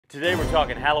Today we're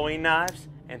talking Halloween knives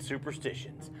and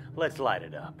superstitions. Let's light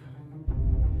it up.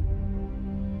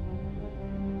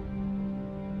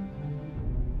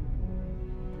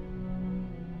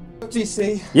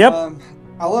 TC. Yep.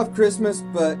 I love Christmas,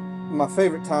 but my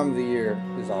favorite time of the year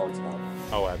is always Halloween.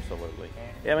 Oh, absolutely.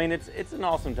 I mean, it's an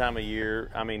awesome time of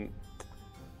year. I mean,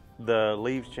 the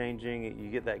leaves changing, you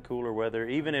get that cooler weather.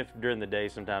 Even if during the day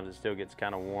sometimes it still gets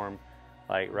kind of warm.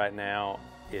 Like right now,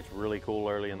 it's really cool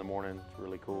early in the morning. It's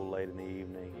really cool late in the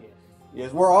evening.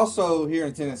 Yes, we're also here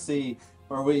in Tennessee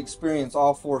where we experience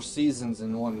all 4 seasons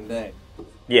in one day.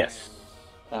 Yes.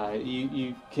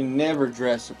 You can never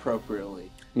dress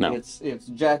appropriately. No. It's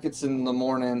jackets in the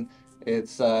morning.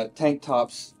 It's tank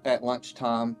tops at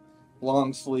lunchtime,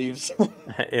 long sleeves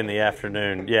in the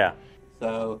afternoon. Yeah.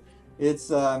 So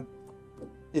it's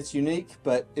unique,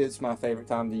 but it's my favorite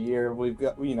time of the year. We've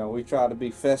got, we try to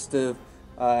be festive,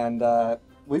 and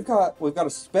we've got a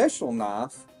special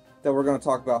knife that we're going to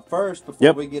talk about first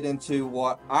before we get into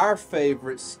what our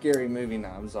favorite scary movie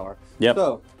knives are. Yep.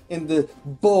 So in the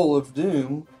bowl of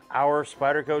doom, our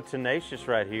Spyderco Tenacious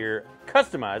right here,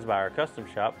 customized by our custom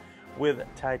shop with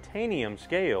titanium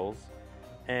scales,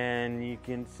 and you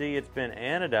can see it's been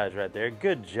anodized right there.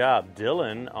 Good job,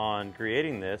 Dylan, on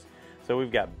creating this. So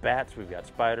we've got bats, we've got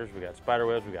spiders, we've got spider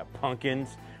webs, we've got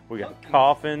pumpkins, we got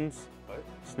coffins. What?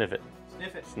 Sniff it.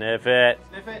 Sniff it. Sniff it.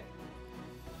 Sniff it.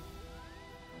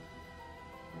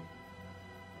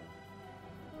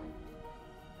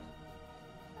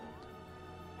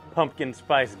 Pumpkin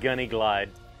spice gunny glide.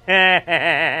 Is that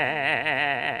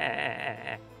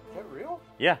real?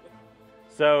 Yeah.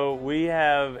 So we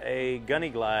have a gunny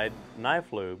glide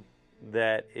knife lube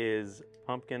that is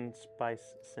pumpkin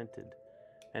spice scented,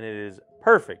 and it is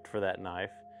perfect for that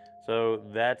knife. So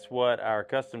that's what our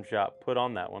custom shop put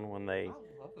on that one when they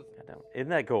got that one.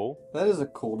 Isn't that cool? That is a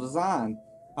cool design.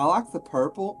 I like the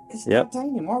purple. It's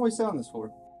titanium. What are we selling this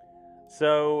for?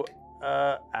 So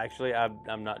actually,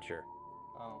 I'm not sure.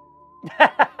 Oh.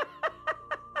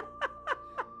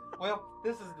 Well,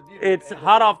 this is the beauty. It's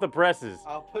hot off the presses.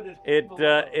 I'll put it.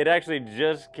 It actually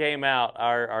just came out.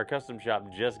 Our custom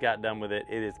shop just got done with it.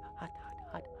 It is hot,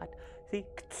 hot, hot, hot. See,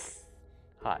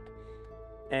 hot.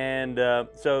 And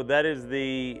so that is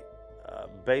the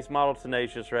base model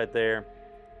Tenacious right there,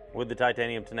 with the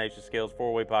titanium Tenacious scales,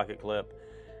 4-way pocket clip,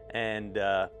 and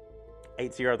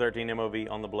 8CR13 MOV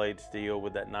on the blade steel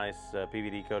with that nice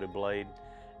PVD coated blade.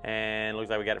 And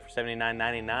looks like we got it for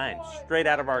 $79.99 straight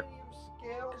out of our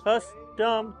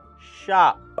custom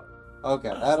shop.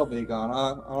 Okay, that'll be gone.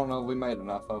 I don't know if we made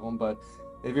enough of them, but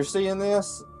if you're seeing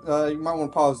this, you might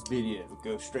want to pause the video,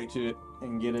 go straight to it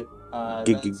and get it.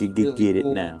 Get it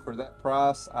cool. now. For that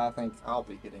price, I think I'll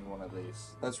be getting one of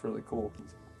these. That's really cool.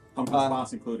 Pumpkin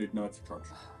spice included, no extra charge.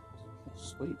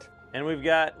 Sweet. And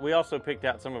we also picked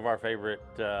out some of our favorite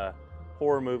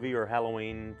horror movie or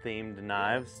Halloween themed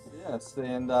knives. Yes,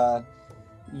 and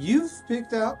you've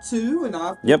picked out 2, and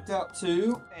I've picked out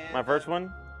 2. And my first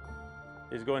one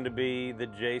is going to be the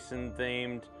Jason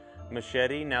themed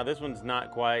machete. Now this one's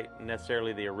not quite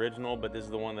necessarily the original, but this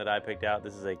is the one that I picked out.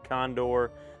 This is a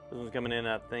Condor. This one's coming in,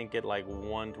 I think, at like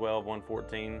 112,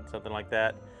 114, something like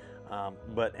that.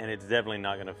 And it's definitely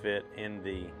not going to fit in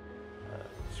the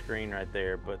screen right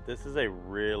there. But this is a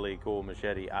really cool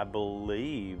machete, I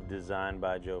believe designed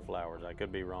by Joe Flowers. I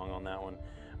could be wrong on that one,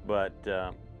 but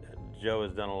Joe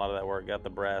has done a lot of that work. Got the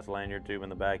brass lanyard tube in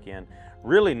the back end.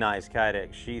 Really nice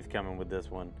Kydex sheath coming with this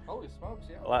one. Holy smokes,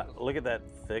 yeah. Look at that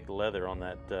thick leather on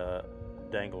that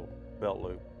dangle belt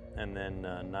loop. And then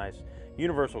nice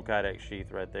universal Kydex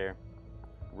sheath right there.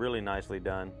 Really nicely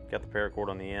done. Got the paracord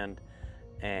on the end.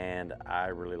 And I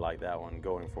really like that one,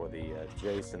 going for the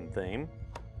Jason theme.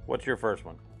 What's your first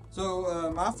one?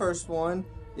 So my first one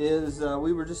is,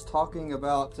 we were just talking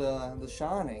about The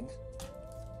Shining.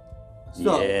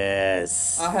 So,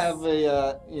 yes. I have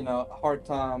a hard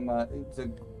time. It's a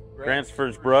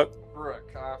Transfers Brook.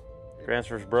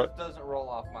 Transfers Brook. It doesn't roll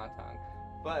off my tongue,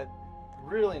 but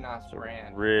really nice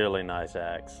brand. Really nice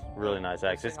axe. Really nice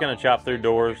axe. It's gonna chop through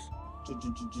doors. It's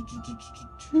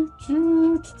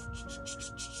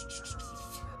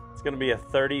gonna be a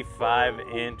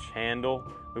 35-inch handle.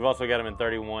 We've also got them in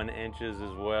 31 inches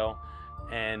as well,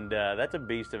 and that's a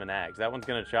beast of an axe. That one's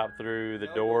gonna chop through the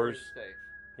doors.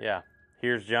 Yeah.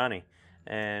 Here's Johnny,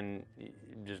 and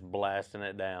just blasting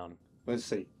it down. Let's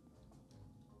see.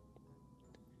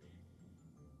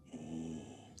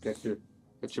 That's your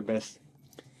best.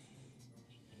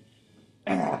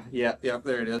 Yeah,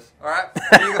 there it is. All right,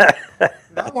 there you go.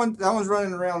 that one's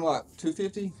running around what,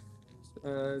 250?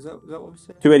 Is that what we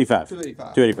said? 285.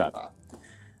 285. 285.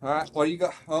 All right, what do you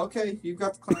got? Okay, you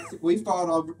got the classic. We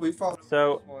fought.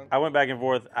 So I went back and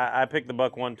forth. I picked the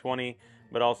Buck 120,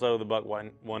 but also the Buck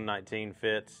 119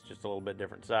 fits, just a little bit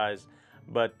different size.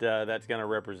 But that's going to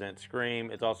represent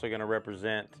Scream. It's also going to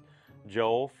represent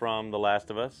Joel from The Last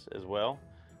of Us as well.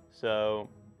 So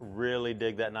really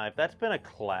dig that knife. That's been a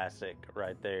classic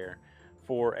right there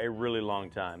for a really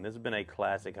long time. This has been a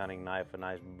classic hunting knife, a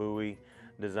nice Bowie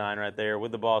design right there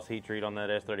with the Boss heat treat on that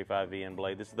S35VN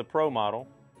blade. This is the Pro model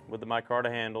with the micarta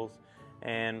handles,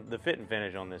 and the fit and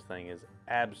finish on this thing is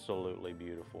absolutely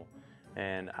beautiful,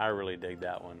 and I really dig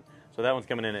that one. So that one's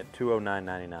coming in at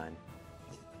 $209.99. I'm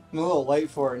a little late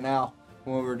for it now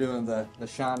when we were doing the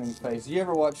Shining face. You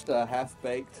ever watched Half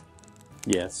Baked?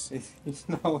 Yes. You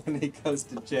know when he goes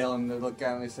to jail and they look at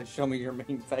him and they say, "Show me your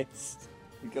mean face."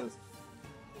 He goes,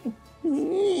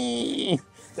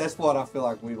 that's what I feel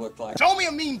like we look like. Show me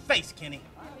a mean face, Kenny.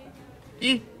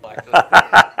 And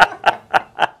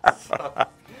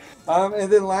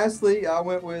then lastly, I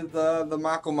went with the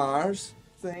Michael Myers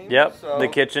theme. Yep, so. the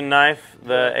kitchen knife,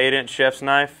 the 8-inch chef's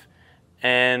knife,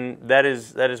 and that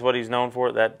is what he's known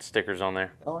for. That sticker's on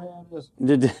there. Oh yeah, just.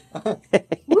 Did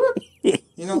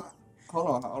You know, hold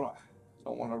on.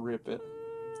 Don't want to rip it.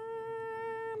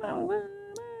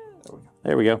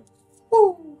 There we go.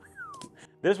 Woo.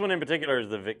 This one in particular is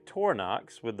the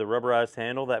Victorinox with the rubberized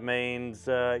handle. That means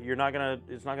it's not gonna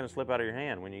slip out of your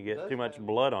hand when you get too much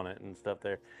blood on it and stuff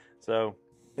there. So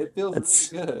it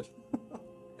feels really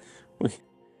good.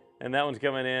 And that one's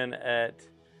coming in at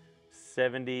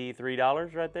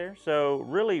 $73 right there. So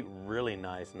really, really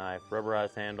nice knife,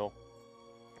 rubberized handle,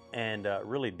 and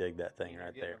really dig that thing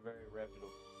right there. A very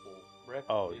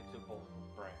reputable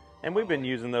brand. And we've been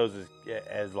using those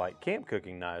as like camp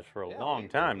cooking knives for a long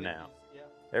time now.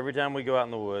 Every time we go out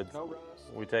in the woods,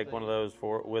 we take one of those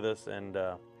with us, and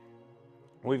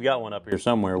we've got one up here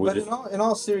somewhere. But in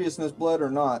all seriousness, blood or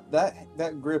not,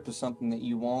 that grip is something that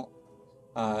you want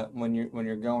when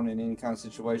you're going in any kind of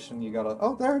situation. You gotta,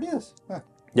 oh, there it is. Huh.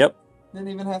 Yep. Didn't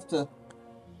even have to.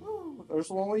 Oh, there's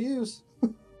the one we use.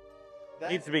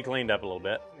 Needs to be cleaned up a little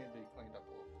bit,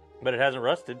 but it hasn't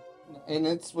rusted. And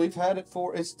we've had it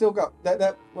it's still got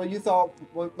that well, you thought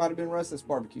what might have been rusted, it's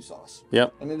barbecue sauce.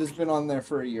 Yep. And it has been on there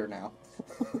for a year now.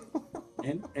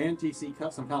 and TC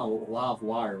cut some kind of live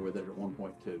wire with it at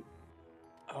 1.2.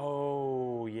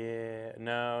 Oh yeah.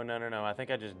 No. I think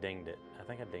I just dinged it.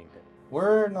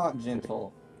 We're not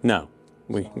gentle. No.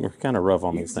 We're kind of rough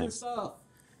on these things.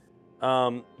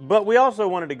 But we also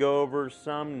wanted to go over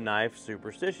some knife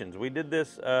superstitions. We did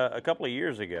this a couple of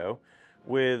years ago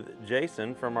with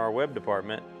Jason from our web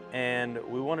department, and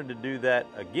we wanted to do that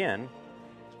again.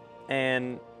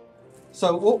 And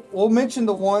so we'll mention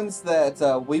the ones that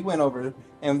we went over,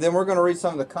 and then we're going to read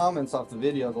some of the comments off the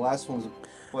video. The last ones,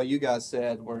 what you guys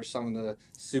said, were some of the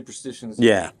superstitions.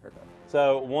 Yeah.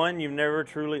 So one, you've never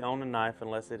truly owned a knife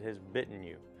unless it has bitten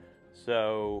you.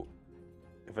 So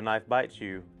if a knife bites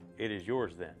you, it is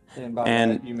yours then. And by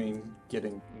that you mean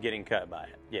getting cut by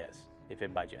it. Yes, if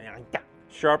it bites you.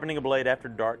 Sharpening a blade after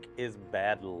dark is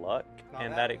bad luck,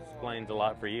 and that explains a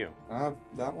lot for you. I'm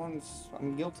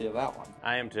guilty of that one.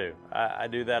 I am too. I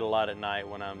do that a lot at night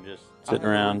when I'm just sitting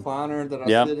around. Recliner that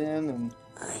I sit in, and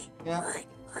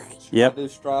Yep. I do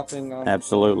stropping on.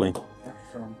 Absolutely.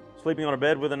 So. Sleeping on a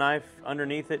bed with a knife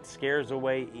underneath it scares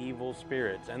away evil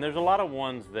spirits, and there's a lot of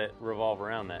ones that revolve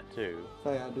around that too.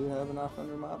 Say, I do have a knife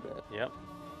under my bed. Yep.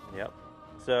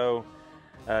 So,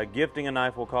 gifting a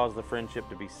knife will cause the friendship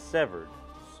to be severed.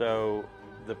 So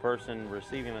the person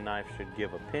receiving the knife should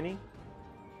give a penny,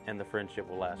 and the friendship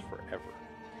will last forever.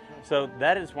 So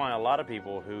that is why a lot of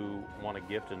people who want to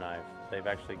gift a knife, they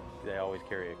always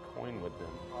carry a coin with them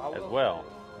as well.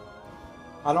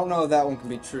 I don't know if that one can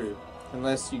be true,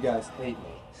 unless you guys hate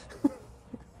me.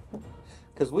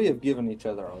 Because we have given each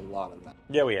other a lot of that.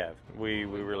 Yeah, we have. We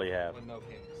really have. With no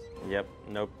pennies. Yep.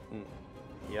 Nope.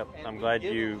 Yep. I'm glad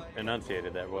you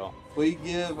enunciated that well. We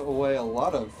give away a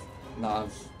lot of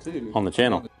knives too on the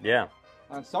channel. Yeah.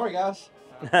 I'm sorry, guys.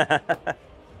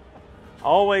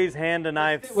 Always hand a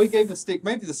knife. We gave the stick.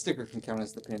 Maybe the sticker can count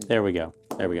as the penny. There we go.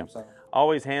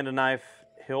 Always hand a knife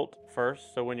hilt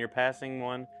first. So when you're passing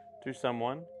one to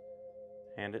someone,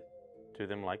 hand it to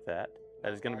them like that.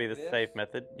 That is going to be the safe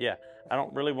method. Yeah. I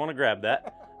don't really want to grab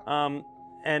that.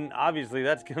 And obviously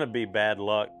that's going to be bad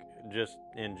luck just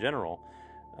in general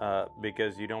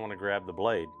because you don't want to grab the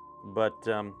blade. But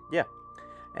yeah.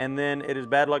 And then it is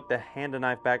bad luck to hand a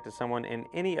knife back to someone in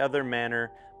any other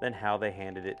manner than how they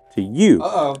handed it to you.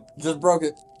 Uh-oh, just broke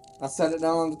it. I set it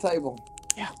down on the table.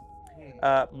 Yeah.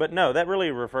 But no, that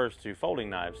really refers to folding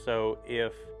knives. So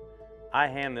if I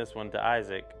hand this one to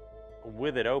Isaac,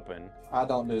 with it open. I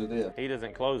don't do this. He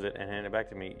doesn't close it and hand it back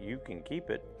to me. You can keep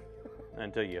it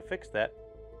until you fix that.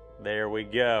 There we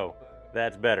go.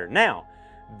 That's better. Now,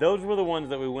 those were the ones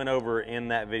that we went over in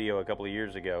that video a couple of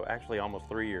years ago. Actually, almost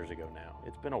 3 years ago now.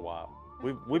 It's been a while.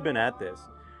 We've been at this.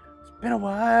 It's been a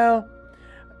while.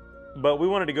 But we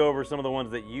wanted to go over some of the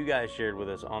ones that you guys shared with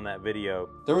us on that video.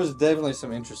 There was definitely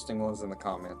some interesting ones in the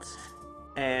comments.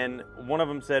 And one of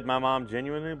them said, my mom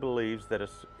genuinely believes that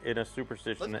in a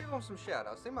superstition. Let's give them some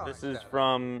shout-outs. This is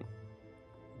from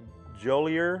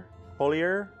Jolier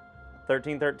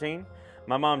 1313.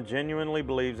 My mom genuinely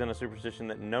believes in a superstition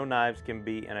that no knives can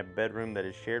be in a bedroom that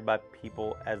is shared by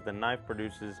people, as the knife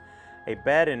produces a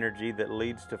bad energy that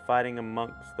leads to fighting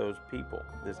amongst those people.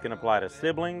 This can apply to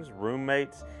siblings,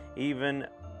 roommates, even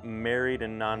married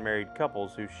and non-married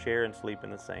couples who share and sleep in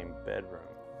the same bedroom.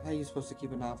 How are you supposed to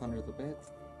keep a knife under the bed?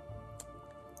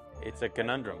 It's a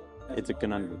conundrum. It's a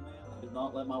conundrum. I did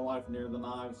not let my wife near the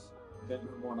knives,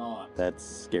 bedroom or not. That's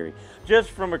scary. Just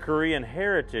from a Korean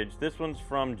heritage, this one's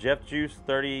from Jeff Juice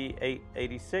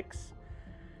 3886.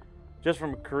 Just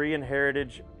from Korean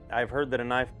heritage, I've heard that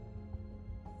knife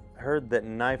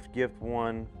gift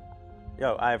won.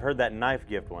 I've heard that knife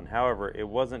gift one. However, it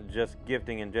wasn't just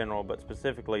gifting in general, but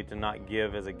specifically to not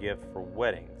give as a gift for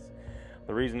weddings.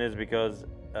 The reason is because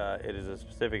it is a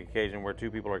specific occasion where two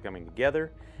people are coming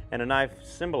together, and a knife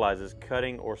symbolizes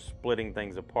cutting or splitting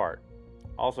things apart.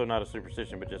 Also not a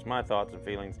superstition, but just my thoughts and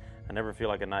feelings. I never feel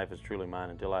like a knife is truly mine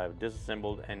until I have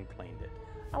disassembled and cleaned it.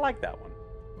 I like that one.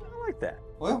 I like that.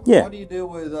 Well, Yeah. What do you do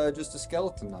with just a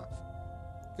skeleton knife?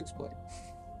 Good split.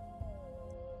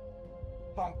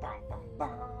 Bum, bum, bum,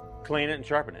 bum. Clean it and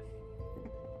sharpen it.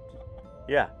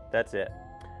 Yeah, that's it.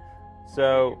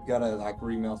 So You gotta like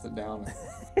remelt it down.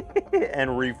 and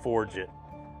reforge it.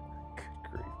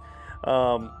 Good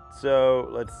grief. So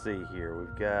let's see here.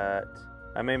 We've got.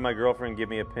 I made my girlfriend give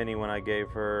me a penny when I gave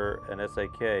her an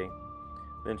SAK.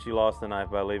 Then she lost the knife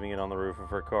by leaving it on the roof of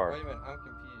her car. Wait a minute, I'm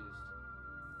confused.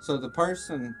 So the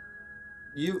person,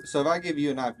 so if I give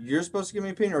you a knife, you're supposed to give me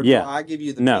a penny, or Yeah. do I give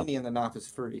you the No. penny and the knife is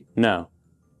free? No,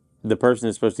 the person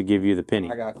is supposed to give you the penny.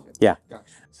 I got you. Yeah. Got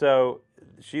you. So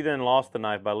she then lost the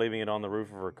knife by leaving it on the roof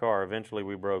of her car. Eventually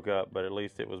we broke up, but at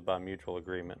least it was by mutual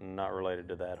agreement and not related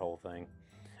to that whole thing.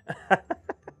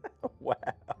 Wow.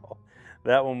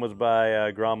 That one was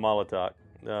by Grom Molotok.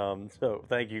 So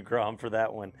thank you, Grom, for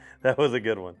that one. That was a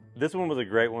good one. This one was a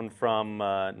great one from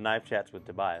Knife Chats with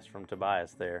Tobias, from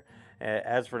Tobias there.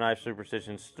 As for knife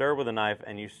superstitions, stir with a knife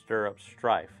and you stir up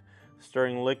strife.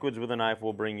 Stirring liquids with a knife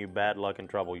will bring you bad luck and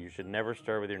trouble. You should never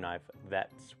stir with your knife.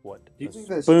 That's what Do you the think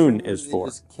that's spoon true, or is they for.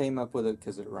 just came up with it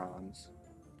because it rhymes?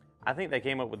 I think they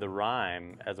came up with the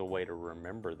rhyme as a way to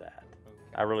remember that.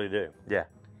 I really do. Yeah.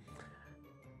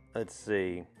 Let's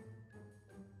see.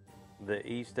 The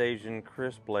East Asian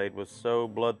crisp blade was so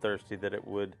bloodthirsty that it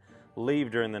would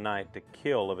leave during the night to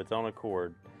kill of its own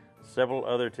accord. Several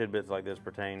other tidbits like this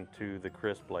pertain to the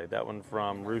crisp blade. That one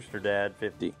from Rooster Dad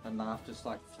 50. A knife just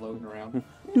like floating around.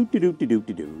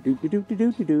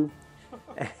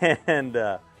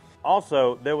 And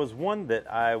also, there was one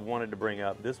that I wanted to bring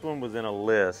up. This one was in a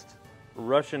list.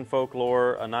 Russian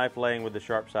folklore, a knife laying with the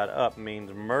sharp side up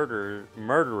means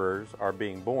murderers are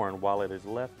being born while it is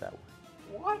left that way.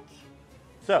 What?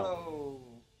 So,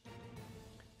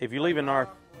 if you leave a knife,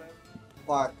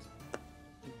 Like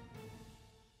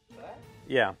that?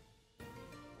 yeah,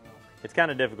 it's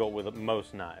kind of difficult with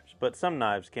most knives, but some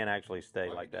knives can actually stay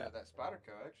like that. That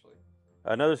Spyderco actually.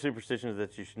 Another superstition is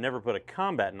that you should never put a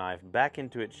combat knife back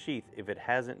into its sheath if it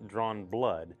hasn't drawn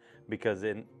blood, because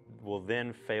it will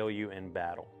then fail you in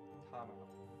battle.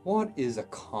 What is a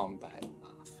combat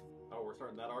knife? Oh, we're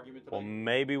starting that argument today? Well,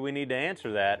 maybe we need to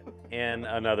answer that in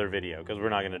another video, because we're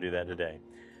not going to do that today.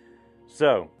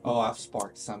 So, Oh, I've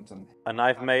sparked something. a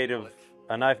knife made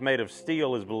of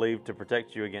steel is believed to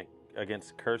protect you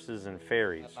against curses and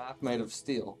fairies. A knife made of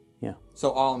steel. Yeah.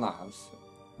 So all knives.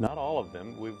 Not all of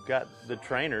them. We've got the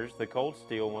trainers, the cold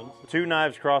steel ones. Two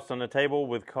knives crossed on a table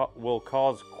will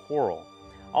cause quarrel.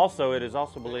 Also, it is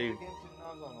also believed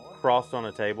crossed on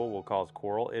a table will cause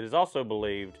quarrel. It is also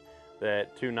believed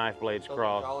that two knife blades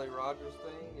crossed. Jolly Rogers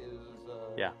thing is.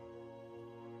 Yeah.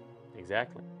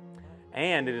 Exactly.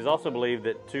 And it is also believed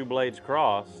that two blades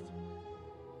crossed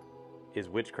is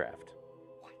witchcraft.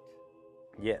 What?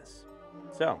 Yes.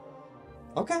 So,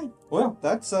 Okay. Well,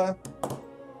 that's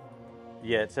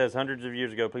yeah, it says hundreds of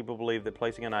years ago, people believed that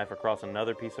placing a knife across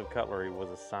another piece of cutlery was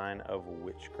a sign of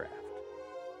witchcraft.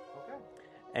 Okay.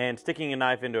 And sticking a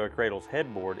knife into a cradle's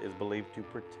headboard is believed to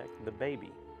protect the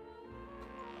baby.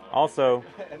 Also,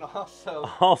 And also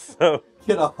also,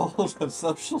 get a hold of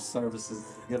social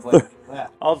services. Good luck with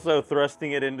that. also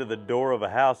thrusting it into the door of a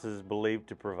house is believed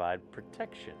to provide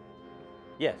protection.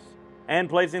 Yes. And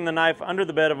placing the knife under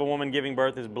the bed of a woman giving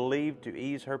birth is believed to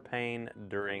ease her pain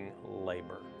during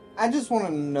labor. I just want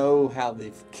to know how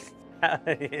they've How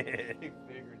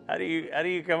do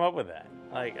you come up with that?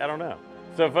 Like, I don't know.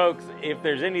 So folks, if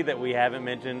there's any that we haven't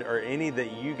mentioned or any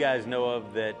that you guys know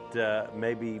of that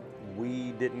maybe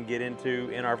we didn't get into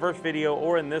in our first video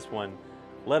or in this one,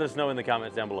 let us know in the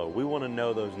comments down below. We want to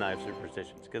know those knife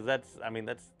superstitions because that's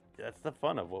the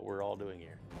fun of what we're all doing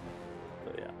here.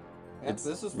 So yeah.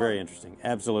 This is very interesting.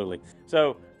 Absolutely.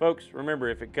 So folks, remember,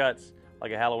 if it cuts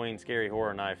like a Halloween scary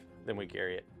horror knife, then we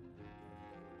carry it.